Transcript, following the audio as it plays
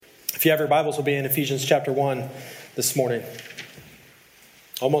If you have your Bibles, we'll be in Ephesians chapter 1 this morning.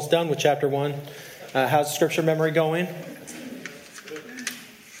 Almost done with chapter 1. How's scripture memory going?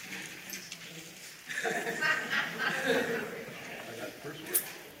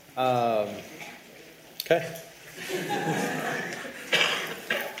 Okay.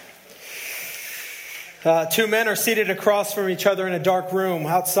 Two men are seated across from each other in a dark room.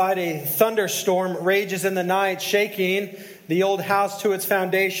 Outside, a thunderstorm rages in the night, shaking the old house to its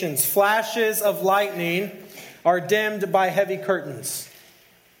foundations. Flashes of lightning are dimmed by heavy curtains,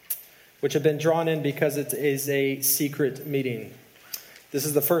 which have been drawn in because it is a secret meeting. This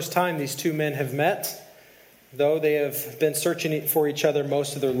is the first time these two men have met, though they have been searching for each other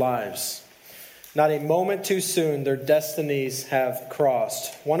most of their lives. Not a moment too soon, their destinies have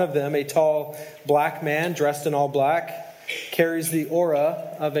crossed. One of them, a tall black man dressed in all black, carries the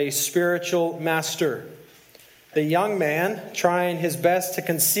aura of a spiritual master. The young man, trying his best to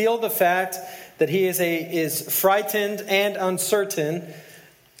conceal the fact that he is frightened and uncertain,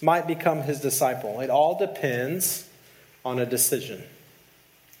 might become his disciple. It all depends on a decision.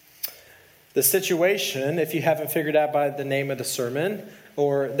 The situation, if you haven't figured out by the name of the sermon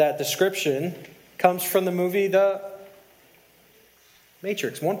or that description, comes from the movie The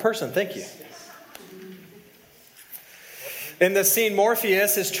Matrix. One person, thank you. In the scene,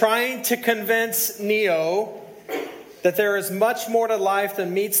 Morpheus is trying to convince Neo that there is much more to life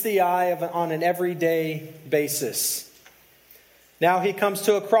than meets the eye on an everyday basis. Now he comes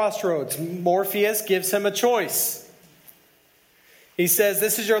to a crossroads. Morpheus gives him a choice. He says,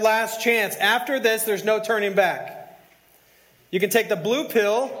 this is your last chance. After this, there's no turning back. You can take the blue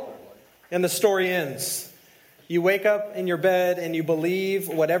pill and the story ends. You wake up in your bed and you believe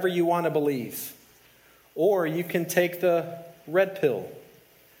whatever you want to believe. Or you can take the red pill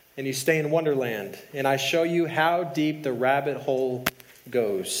and you stay in Wonderland. And I show you how deep the rabbit hole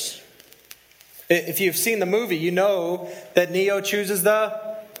goes. If you've seen the movie, you know that Neo chooses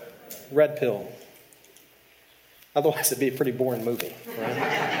the red pill. Otherwise, it'd be a pretty boring movie,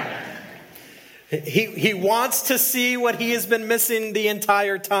 right? He wants to see what he has been missing the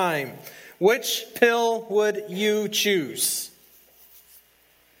entire time. Which pill would you choose?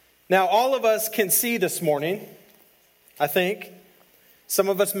 Now, all of us can see this morning, I think. Some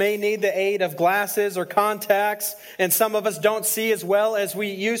of us may need the aid of glasses or contacts, and some of us don't see as well as we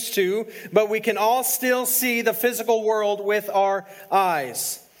used to, but we can all still see the physical world with our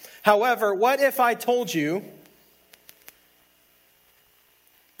eyes. However, what if I told you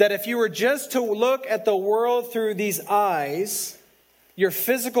that if you were just to look at the world through these eyes, your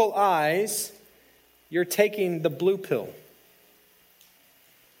physical eyes, you're taking the blue pill?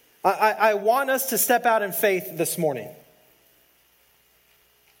 I want us to step out in faith this morning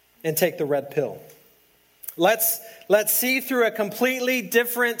and take the red pill. Let's see through a completely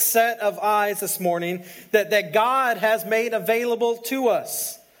different set of eyes this morning that God has made available to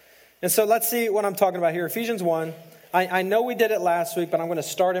us. And so let's see what I'm talking about here. Ephesians 1. I know we did it last week, but I'm going to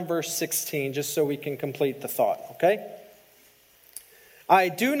start in verse 16 just so we can complete the thought, okay? I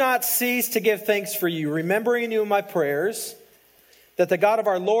do not cease to give thanks for you, remembering you in my prayers, that the God of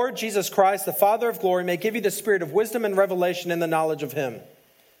our Lord Jesus Christ, the Father of glory, may give you the spirit of wisdom and revelation in the knowledge of him.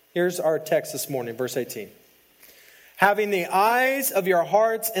 Here's our text this morning, verse 18. Having the eyes of your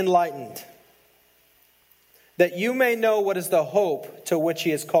hearts enlightened, that you may know what is the hope to which he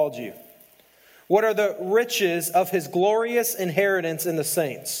has called you. What are the riches of his glorious inheritance in the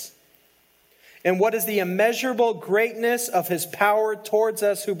saints? And what is the immeasurable greatness of his power towards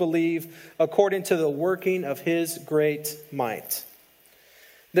us who believe, according to the working of his great might?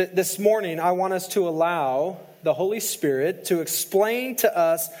 This morning, I want us to allow the Holy Spirit to explain to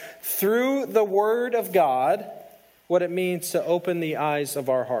us through the Word of God what it means to open the eyes of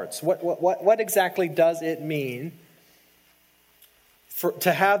our hearts. What exactly does it mean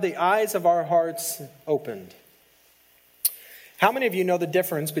to have the eyes of our hearts opened? How many of you know the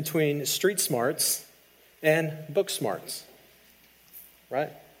difference between street smarts and book smarts?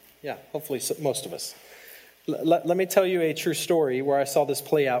 Right? Yeah, hopefully most of us. Let me tell you a true story where I saw this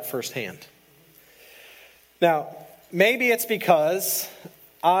play out firsthand. Now, maybe it's because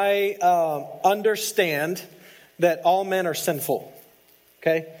I understand that all men are sinful.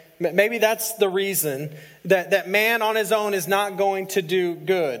 Okay? Maybe that's the reason that man on his own is not going to do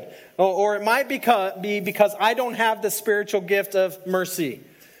good. Or it might be because I don't have the spiritual gift of mercy.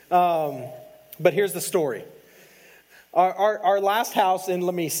 But here's the story. Our last house in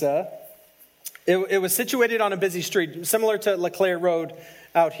Lamesa, it was situated on a busy street, similar to LeClaire Road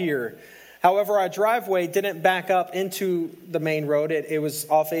out here. However, our driveway didn't back up into the main road. It was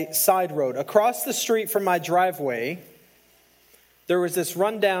off a side road. Across the street from my driveway there was this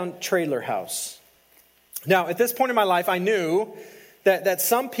rundown trailer house. Now, at this point in my life, I knew that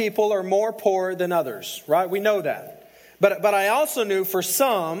some people are more poor than others, right? We know that. But I also knew for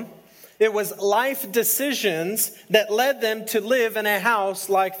some, it was life decisions that led them to live in a house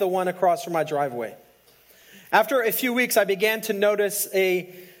like the one across from my driveway. After a few weeks, I began to notice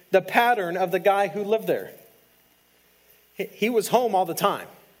the pattern of the guy who lived there. He was home all the time.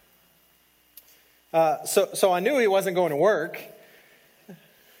 So I knew he wasn't going to work.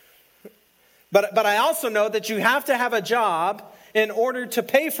 But I also know that you have to have a job in order to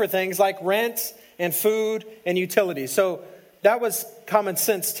pay for things like rent and food and utilities. So that was common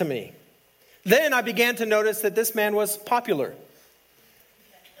sense to me. Then I began to notice that this man was popular.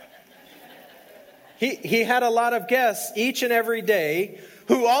 He had a lot of guests each and every day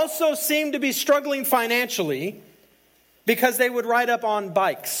who also seemed to be struggling financially because they would ride up on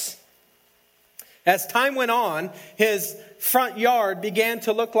bikes. As time went on, his front yard began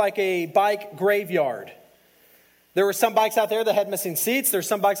to look like a bike graveyard. There were some bikes out there that had missing seats. There's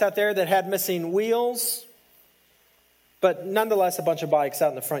some bikes out there that had missing wheels. But nonetheless, a bunch of bikes out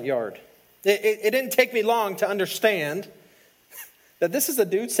in the front yard. It didn't take me long to understand that this is a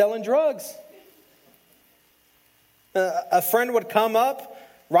dude selling drugs. A friend would come up,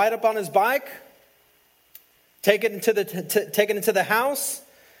 ride up on his bike, take it into the house,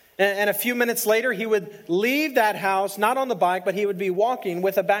 and a few minutes later he would leave that house, not on the bike, but he would be walking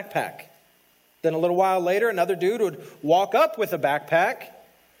with a backpack. Then a little while later, another dude would walk up with a backpack,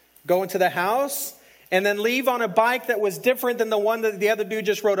 go into the house, and then leave on a bike that was different than the one that the other dude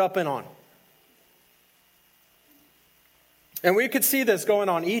just rode up in on. And we could see this going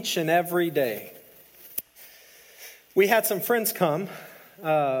on each and every day. We had some friends come,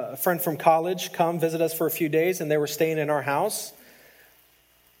 a friend from college come visit us for a few days, and they were staying in our house.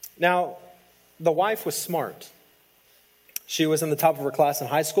 Now, the wife was smart. She was in the top of her class in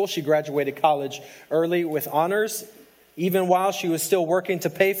high school. She graduated college early with honors, even while she was still working to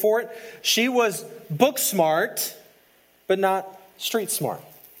pay for it. She was book smart, but not street smart.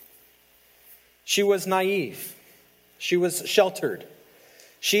 She was naive. She was sheltered.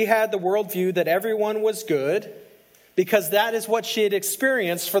 She had the worldview that everyone was good because that is what she had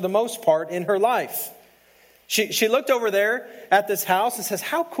experienced for the most part in her life. She looked over there at this house and says,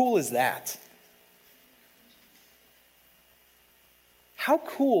 "How cool is that? How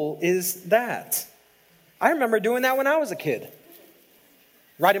cool is that?" I remember doing that when I was a kid.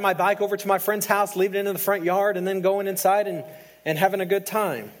 Riding my bike over to my friend's house, leaving it in the front yard, and then going inside and having a good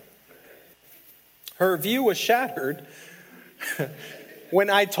time. Her view was shattered when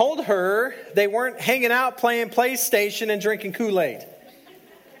I told her they weren't hanging out playing PlayStation and drinking Kool-Aid.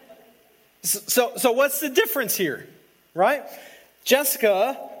 So what's the difference here, right?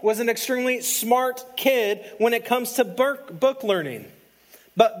 Jessica was an extremely smart kid when it comes to book learning.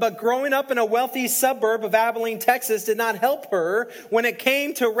 But growing up in a wealthy suburb of Abilene, Texas did not help her when it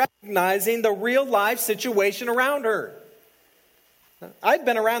came to recognizing the real life situation around her. I'd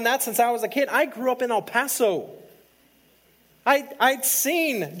been around that since I was a kid. I grew up in El Paso. I'd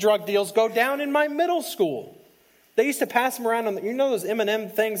seen drug deals go down in my middle school. They used to pass them around on, you know those M&M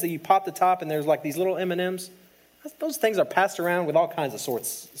things that you pop the top and there's like these little M&Ms? Those things are passed around with all kinds of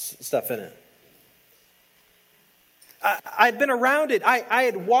sorts stuff in it. I'd been around it. I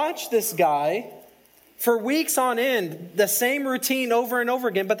had watched this guy for weeks on end, the same routine over and over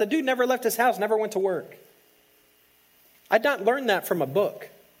again, but the dude never left his house, never went to work. I'd not learned that from a book.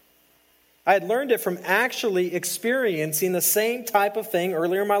 I had learned it from actually experiencing the same type of thing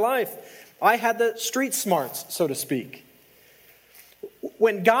earlier in my life. I had the street smarts, so to speak.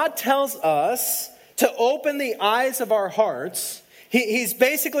 When God tells us to open the eyes of our hearts, He's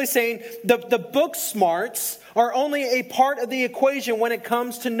basically saying the book smarts are only a part of the equation when it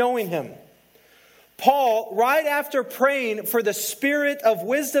comes to knowing Him. Paul, right after praying for the spirit of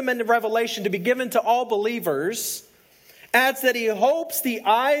wisdom and revelation to be given to all believers, adds that he hopes the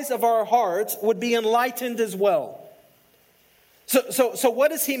eyes of our hearts would be enlightened as well. So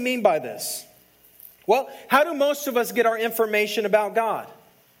what does he mean by this? Well, how do most of us get our information about God?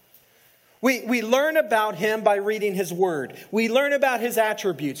 We learn about Him by reading His Word. We learn about His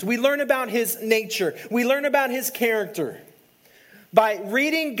attributes. We learn about His nature. We learn about His character. By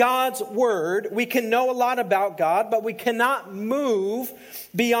reading God's Word, we can know a lot about God, but we cannot move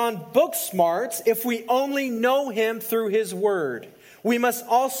beyond book smarts if we only know Him through His Word. We must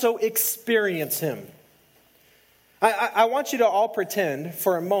also experience Him. I want you to all pretend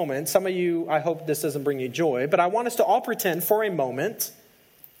for a moment, some of you, I hope this doesn't bring you joy, but I want us to all pretend for a moment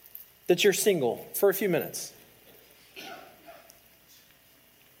that you're single for a few minutes.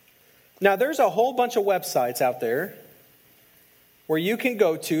 Now, there's a whole bunch of websites out there where you can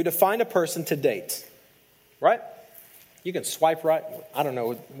go to find a person to date. Right? You can swipe right. I don't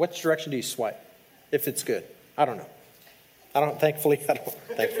know. Which direction do you swipe? If it's good. I don't know. Thankfully.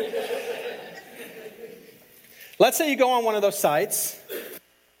 Let's say you go on one of those sites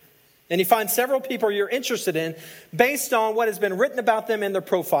and you find several people you're interested in based on what has been written about them in their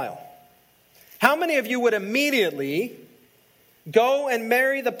profile. How many of you would immediately go and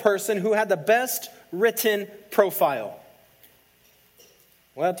marry the person who had the best written profile?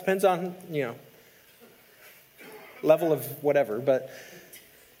 Well, it depends on, level of whatever, but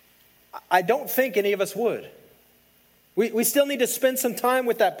I don't think any of us would. We still need to spend some time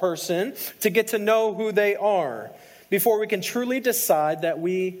with that person to get to know who they are before we can truly decide that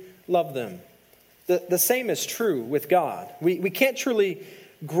we love them. The same is true with God. We can't truly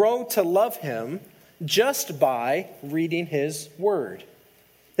grow to love Him just by reading His Word.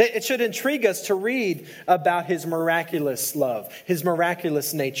 It should intrigue us to read about His miraculous love, His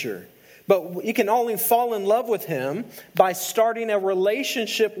miraculous nature. But you can only fall in love with Him by starting a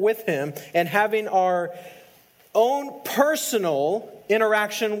relationship with Him and having our own personal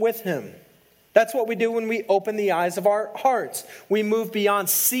interaction with Him. That's what we do when we open the eyes of our hearts. We move beyond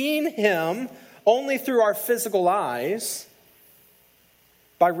seeing Him only through our physical eyes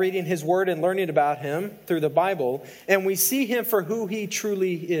by reading His Word and learning about Him through the Bible, and we see Him for who He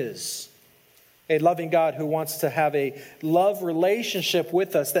truly is. A loving God who wants to have a love relationship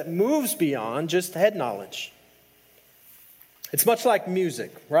with us that moves beyond just head knowledge. It's much like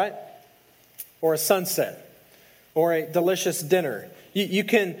music, right? Or a sunset. Or a delicious dinner. You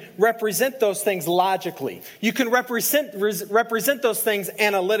can represent those things logically. You can represent those things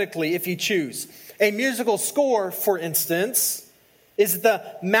analytically if you choose. A musical score, for instance, is the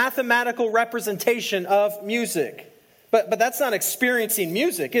mathematical representation of music. But that's not experiencing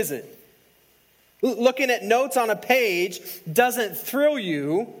music, is it? Looking at notes on a page doesn't thrill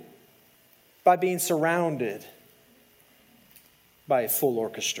you by being surrounded by a full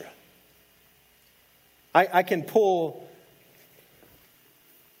orchestra. I can pull...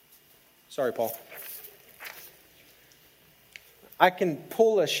 Sorry, Paul. I can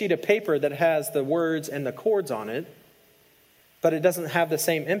pull a sheet of paper that has the words and the chords on it, but it doesn't have the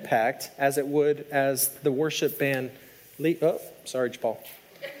same impact as it would as the worship band lead. Oh, sorry, Paul.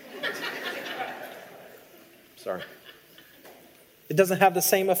 Sorry. It doesn't have the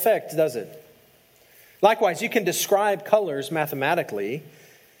same effect, does it? Likewise, you can describe colors mathematically,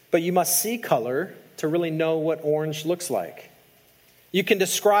 but you must see color to really know what orange looks like. You can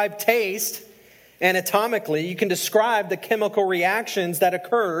describe taste anatomically. You can describe the chemical reactions that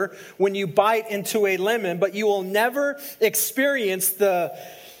occur when you bite into a lemon, but you will never experience the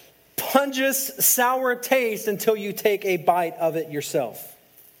pungent, sour taste until you take a bite of it yourself.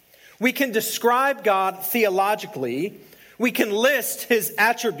 We can describe God theologically. We can list His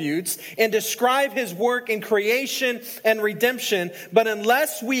attributes and describe His work in creation and redemption. But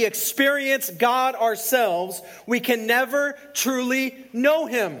unless we experience God ourselves, we can never truly know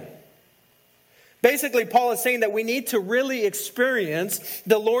Him. Basically, Paul is saying that we need to really experience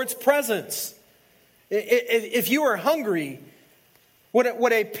the Lord's presence. If you are hungry,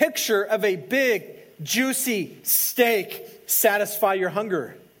 would a picture of a big, juicy steak satisfy your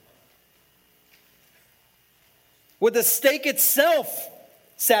hunger? Would the steak itself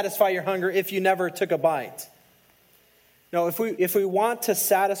satisfy your hunger if you never took a bite? No, if we want to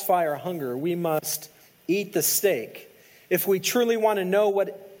satisfy our hunger, we must eat the steak. If we truly want to know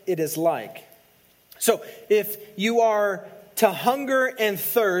what it is like. So if you are to hunger and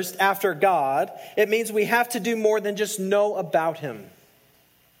thirst after God, it means we have to do more than just know about Him.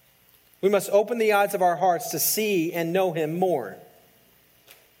 We must open the eyes of our hearts to see and know Him more.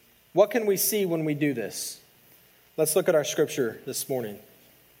 What can we see when we do this? Let's look at our scripture this morning.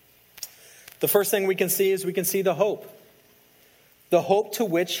 The first thing we can see is we can see the hope. The hope to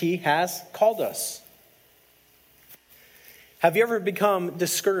which He has called us. Have you ever become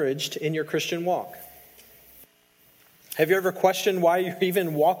discouraged in your Christian walk? Have you ever questioned why you're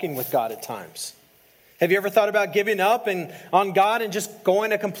even walking with God at times? Have you ever thought about giving up on God and just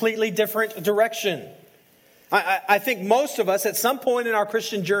going a completely different direction? I think most of us at some point in our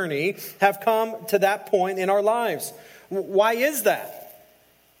Christian journey have come to that point in our lives. Why is that?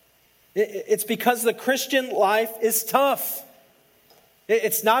 It's because the Christian life is tough.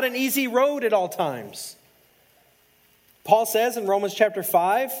 It's not an easy road at all times. Paul says in Romans chapter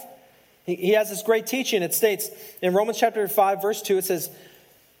 5, he has this great teaching. It states in Romans chapter 5 verse 2, it says,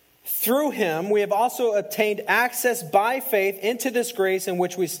 "Through Him we have also obtained access by faith into this grace in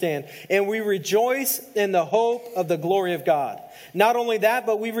which we stand, and we rejoice in the hope of the glory of God. Not only that,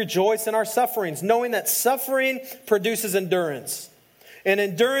 but we rejoice in our sufferings, knowing that suffering produces endurance, And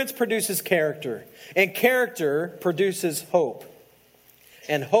endurance produces character. And character produces hope.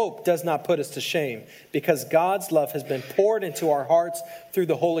 And hope does not put us to shame, because God's love has been poured into our hearts through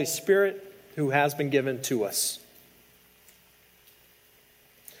the Holy Spirit who has been given to us.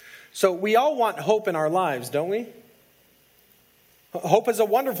 So we all want hope in our lives, don't we? Hope is a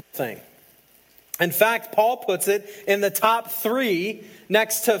wonderful thing. In fact, Paul puts it in the top 3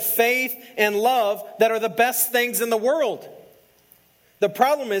 next to faith and love that are the best things in the world. The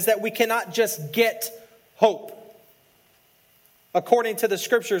problem is that we cannot just get hope. According to the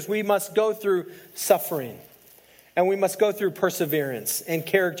scriptures, we must go through suffering. And we must go through perseverance and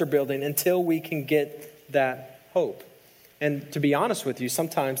character building until we can get that hope. And to be honest with you,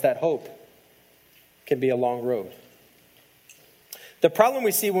 sometimes that hope can be a long road. The problem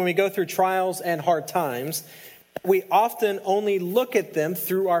we see when we go through trials and hard times, we often only look at them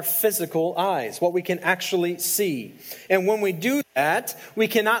through our physical eyes, what we can actually see. And when we do that, we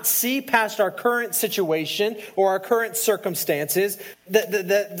cannot see past our current situation or our current circumstances.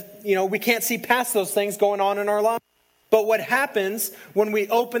 We can't see past those things going on in our lives. But what happens when we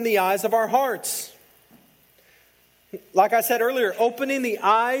open the eyes of our hearts? Like I said earlier, opening the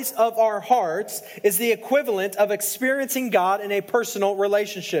eyes of our hearts is the equivalent of experiencing God in a personal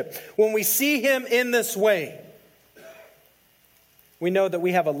relationship. When we see Him in this way, we know that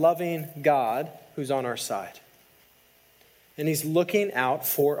we have a loving God who's on our side. And He's looking out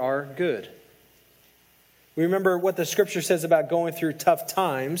for our good. We remember what the scripture says about going through tough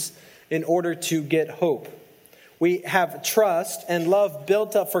times in order to get hope. We have trust and love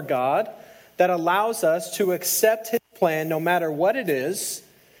built up for God that allows us to accept His plan no matter what it is,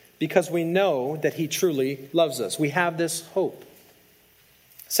 because we know that He truly loves us. We have this hope.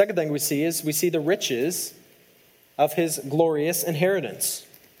 Second thing we see is we see the riches of His glorious inheritance.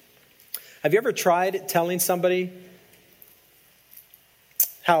 Have you ever tried telling somebody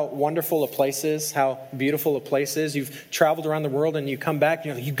how wonderful a place is, how beautiful a place is? You've traveled around the world and you come back,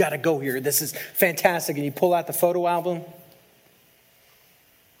 you got to go here. This is fantastic. And you pull out the photo album.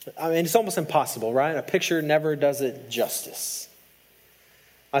 I mean, it's almost impossible, right? A picture never does it justice.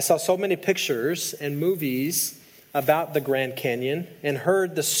 I saw so many pictures and movies about the Grand Canyon and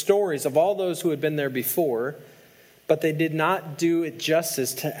heard the stories of all those who had been there before, but they did not do it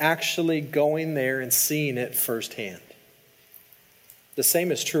justice to actually going there and seeing it firsthand. The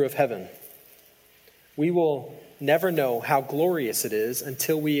same is true of heaven. We will never know how glorious it is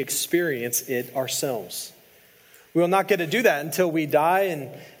until we experience it ourselves. We will not get to do that until we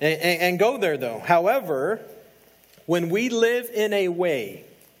die and go there, though. However, when we live in a way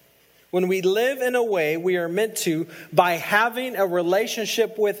we are meant to, by having a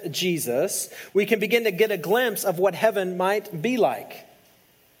relationship with Jesus, we can begin to get a glimpse of what heaven might be like.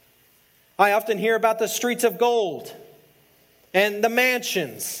 I often hear about the streets of gold and the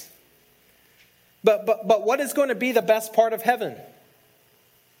mansions. But what is going to be the best part of heaven?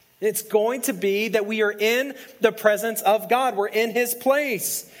 It's going to be that we are in the presence of God. We're in His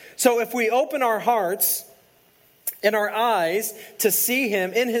place. So if we open our hearts and our eyes to see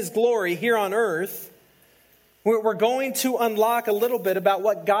Him in His glory here on earth, we're going to unlock a little bit about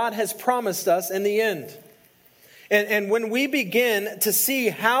what God has promised us in the end. And when we begin to see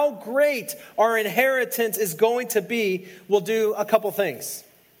how great our inheritance is going to be, we'll do a couple things.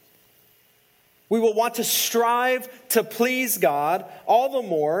 We will want to strive to please God all the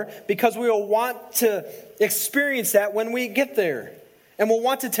more because we will want to experience that when we get there. And we'll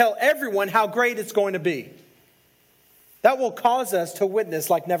want to tell everyone how great it's going to be. That will cause us to witness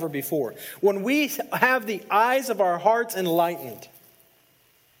like never before. When we have the eyes of our hearts enlightened,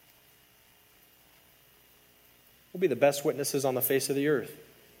 we'll be the best witnesses on the face of the earth.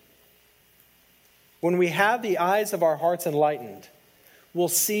 When we have the eyes of our hearts enlightened, we'll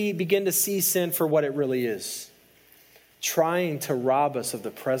begin to see sin for what it really is, trying to rob us of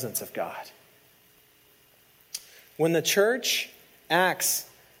the presence of God. When the church acts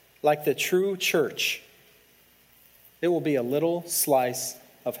like the true church, it will be a little slice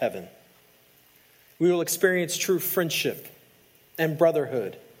of heaven. We will experience true friendship and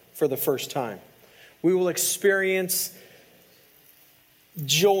brotherhood for the first time. We will experience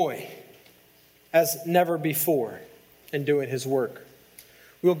joy as never before in doing His work.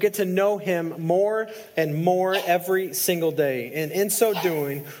 We'll get to know Him more and more every single day. And in so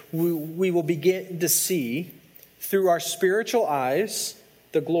doing, we will begin to see through our spiritual eyes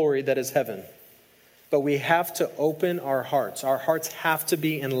the glory that is heaven. But we have to open our hearts. Our hearts have to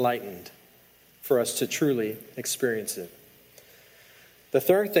be enlightened for us to truly experience it. The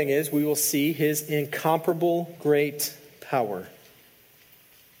third thing is we will see His incomparable great power.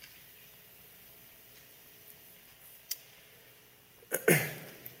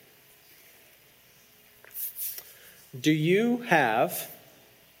 Do you have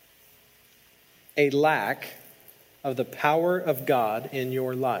a lack of the power of God in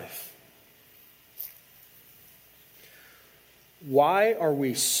your life? Why are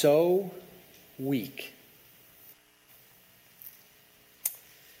we so weak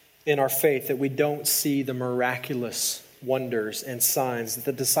in our faith that we don't see the miraculous wonders and signs that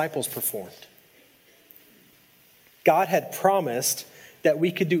the disciples performed? God had promised that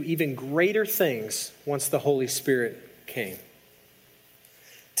we could do even greater things once the Holy Spirit came.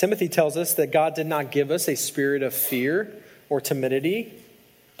 Timothy tells us that God did not give us a spirit of fear or timidity,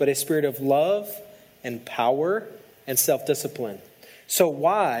 but a spirit of love and power and self-discipline. So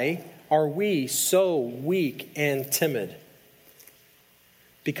why are we so weak and timid?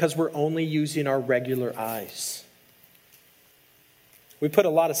 Because we're only using our regular eyes. We put a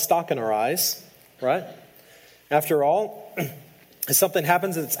lot of stock in our eyes, right? After all, if something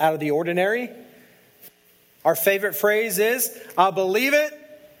happens that's out of the ordinary, our favorite phrase is, I'll believe it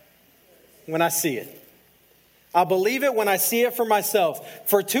when I see it. I'll believe it when I see it for myself.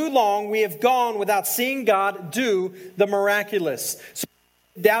 For too long, we have gone without seeing God do the miraculous. So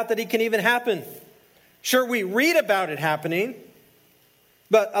we doubt that it can even happen. Sure, we read about it happening,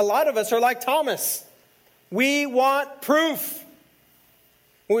 but a lot of us are like Thomas. We want proof.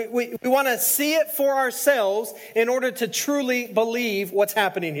 We want to see it for ourselves in order to truly believe what's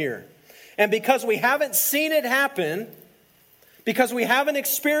happening here. And because we haven't seen it happen, because we haven't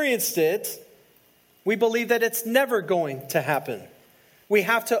experienced it, we believe that it's never going to happen. We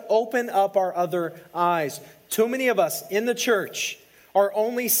have to open up our other eyes. Too many of us in the church are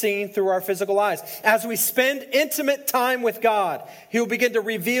only seeing through our physical eyes. As we spend intimate time with God, He will begin to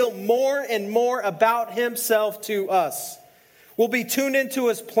reveal more and more about Himself to us. We'll be tuned into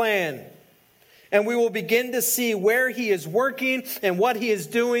His plan, and we will begin to see where He is working and what He is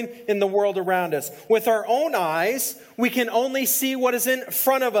doing in the world around us. With our own eyes, we can only see what is in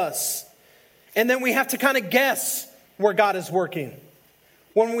front of us. And then we have to kind of guess where God is working.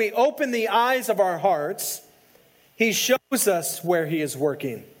 When we open the eyes of our hearts, He shows us where He is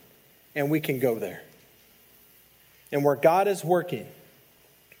working, and we can go there. And where God is working,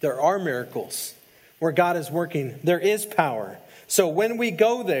 there are miracles. Where God is working, there is power. So when we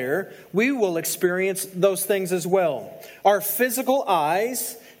go there, we will experience those things as well. Our physical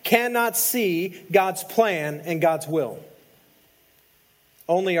eyes cannot see God's plan and God's will.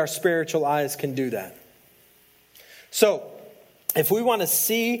 Only our spiritual eyes can do that. So, if we want to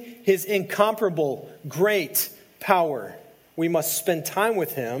see His incomparable, great power, we must spend time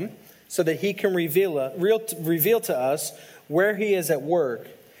with Him so that He can reveal to us where He is at work,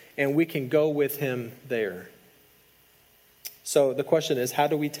 and we can go with Him there. So the question is, how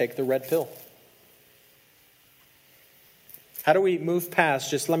do we take the red pill? How do we move past,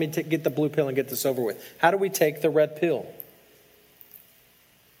 just let me get the blue pill and get this over with. How do we take the red pill?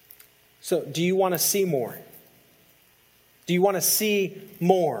 So do you want to see more? Do you want to see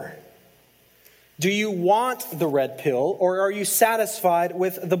more? Do you want the red pill, or are you satisfied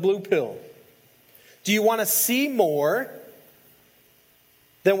with the blue pill? Do you want to see more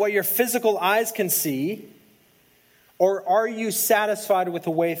than what your physical eyes can see, or are you satisfied with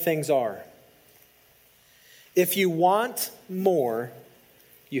the way things are? If you want more,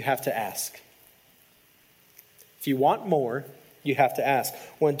 you have to ask. If you want more, you have to ask.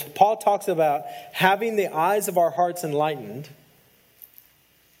 When Paul talks about having the eyes of our hearts enlightened,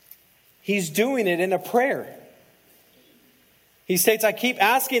 he's doing it in a prayer. He states, I keep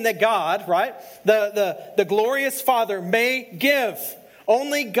asking that God, right, the glorious Father may give.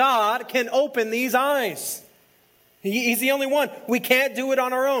 Only God can open these eyes. He's the only one. We can't do it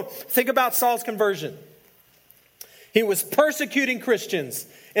on our own. Think about Saul's conversion. He was persecuting Christians.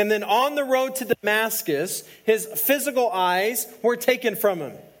 And then on the road to Damascus, his physical eyes were taken from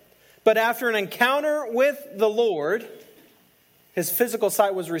him. But after an encounter with the Lord, his physical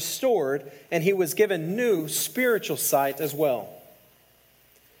sight was restored, and he was given new spiritual sight as well.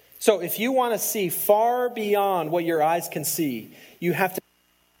 So if you want to see far beyond what your eyes can see, you have to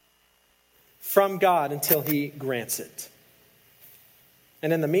from God until He grants it.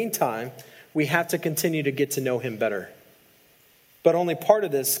 And in the meantime, we have to continue to get to know Him better. But only part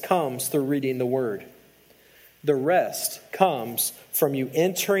of this comes through reading the Word. The rest comes from you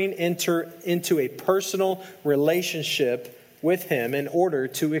entering into a personal relationship with Him in order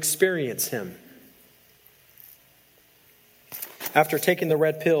to experience Him. After taking the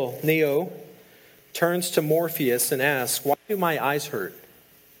red pill, Neo turns to Morpheus and asks, why do my eyes hurt?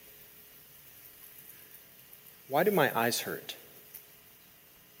 Why do my eyes hurt?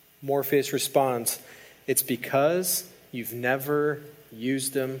 Morpheus responds, it's because you've never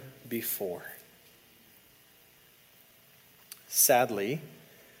used them before. sadly,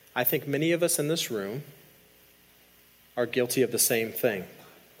 I think many of us in this room are guilty of the same thing.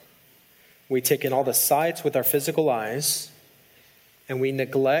 We take in all the sights with our physical eyes, and we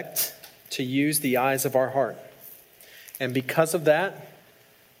neglect to use the eyes of our heart. And because of that,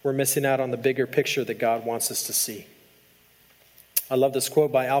 we're missing out on the bigger picture that God wants us to see. I love this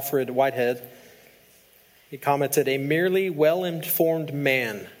quote by Alfred Whitehead. He commented, "A merely well-informed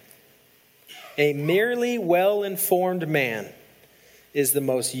man is the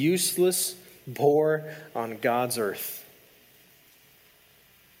most useless bore on God's earth."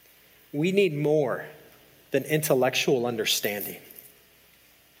 We need more than intellectual understanding.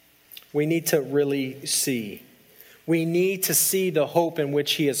 We need to really see. We need to see the hope in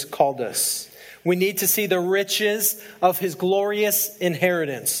which He has called us. We need to see the riches of His glorious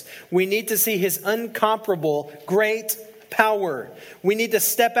inheritance. We need to see His incomparable great power. We need to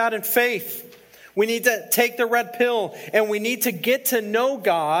step out in faith. We need to take the red pill, and we need to get to know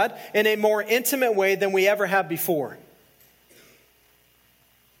God in a more intimate way than we ever have before.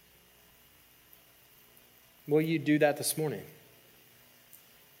 Will you do that this morning?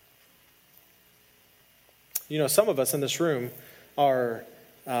 You know, some of us in this room are,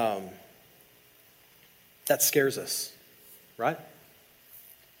 that scares us, right?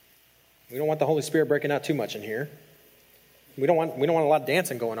 We don't want the Holy Spirit breaking out too much in here. We don't want a lot of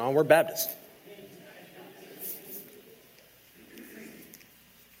dancing going on. We're Baptists.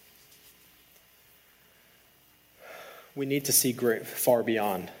 We need to see far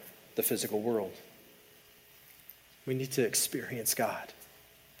beyond the physical world. We need to experience God.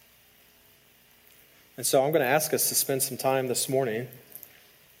 And so I'm going to ask us to spend some time this morning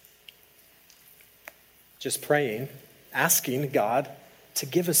just praying, asking God to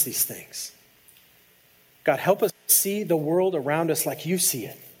give us these things. God, help us see the world around us like you see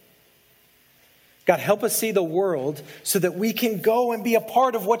it. God, help us see the world so that we can go and be a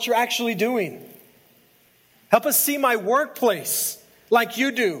part of what you're actually doing. Help us see my workplace like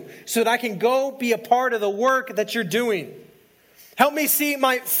you do so that I can go be a part of the work that you're doing. Help me see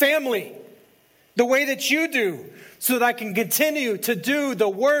my family the way that you do so that I can continue to do the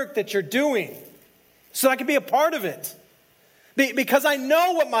work that you're doing, so that I can be a part of it. Because I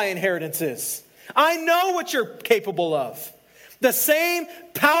know what my inheritance is. I know what you're capable of. The same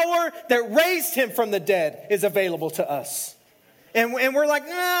power that raised him from the dead is available to us. And we're like,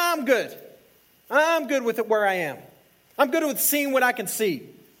 nah, I'm good. I'm good with it where I am. I'm good with seeing what I can see.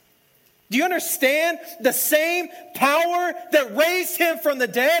 Do you understand? The same power that raised him from the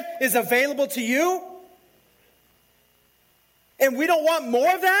dead is available to you. And we don't want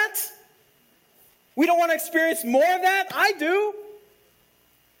more of that? We don't want to experience more of that? I do.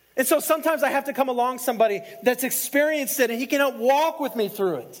 And so sometimes I have to come along somebody that's experienced it and he can help walk with me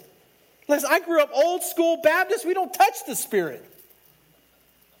through it. Listen, I grew up old school Baptist. We don't touch the Spirit.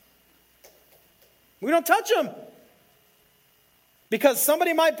 We don't touch them. Because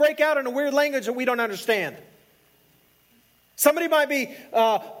somebody might break out in a weird language that we don't understand. Somebody might be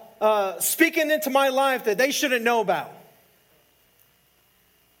speaking into my life that they shouldn't know about.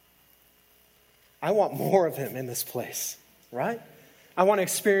 I want more of him in this place, right? I want to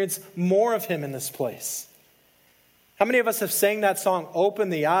experience more of him in this place. How many of us have sang that song,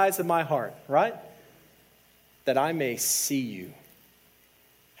 "Open the Eyes of My Heart," right? That I may see you.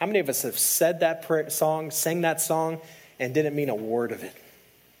 How many of us have said that song, sang that song, and didn't mean a word of it?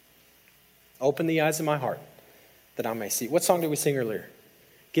 Open the eyes of my heart that I may see. What song did we sing earlier?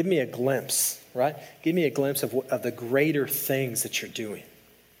 Give me a glimpse, right? Give me a glimpse of the greater things that you're doing.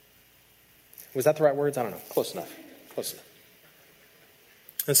 Was that the right words? I don't know. Close enough. Close enough.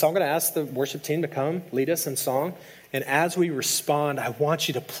 And so I'm going to ask the worship team to come lead us in song. And as we respond, I want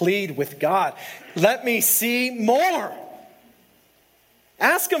you to plead with God. Let me see more.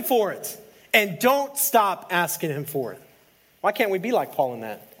 Ask him for it. And don't stop asking him for it. Why can't we be like Paul in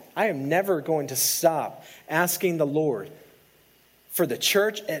that? I am never going to stop asking the Lord for the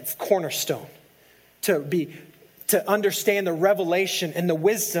church at Cornerstone to understand the revelation and the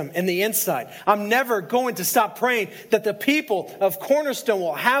wisdom and the insight. I'm never going to stop praying that the people of Cornerstone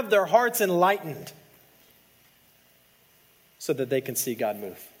will have their hearts enlightened so that they can see God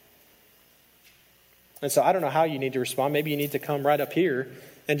move. And so I don't know how you need to respond. Maybe you need to come right up here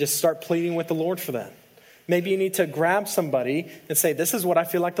and just start pleading with the Lord for that. Maybe you need to grab somebody and say, this is what I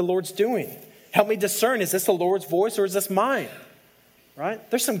feel like the Lord's doing. Help me discern, is this the Lord's voice or is this mine? Right?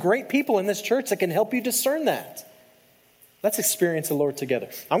 There's some great people in this church that can help you discern that. Let's experience the Lord together.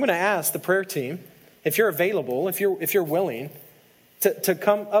 I'm going to ask the prayer team, if you're available, if you're willing, to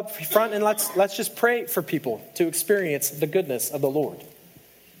come up front and let's just pray for people to experience the goodness of the Lord.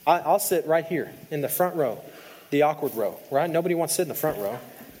 I'll sit right here in the front row. the awkward row, right? Nobody wants to sit in the front row.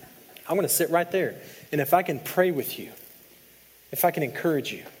 I'm going to sit right there. And if I can pray with you, if I can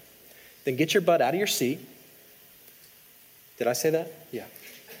encourage you, then get your butt out of your seat. Did I say that? Yeah.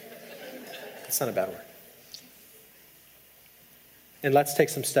 That's not a bad word. And let's take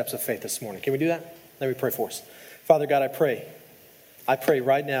some steps of faith this morning. Can we do that? Let me pray for us. Father God, I pray. I pray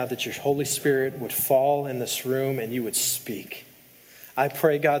right now that your Holy Spirit would fall in this room and you would speak. I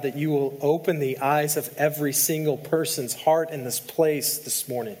pray, God, that you will open the eyes of every single person's heart in this place this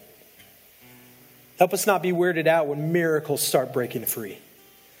morning. Help us not be weirded out when miracles start breaking free.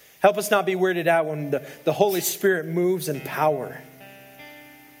 Help us not be weirded out when the Holy Spirit moves in power.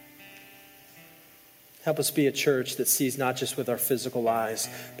 Help us be a church that sees not just with our physical eyes,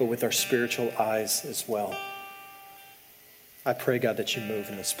 but with our spiritual eyes as well. I pray, God, that you move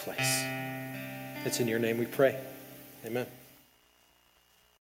in this place. It's in your name we pray. Amen.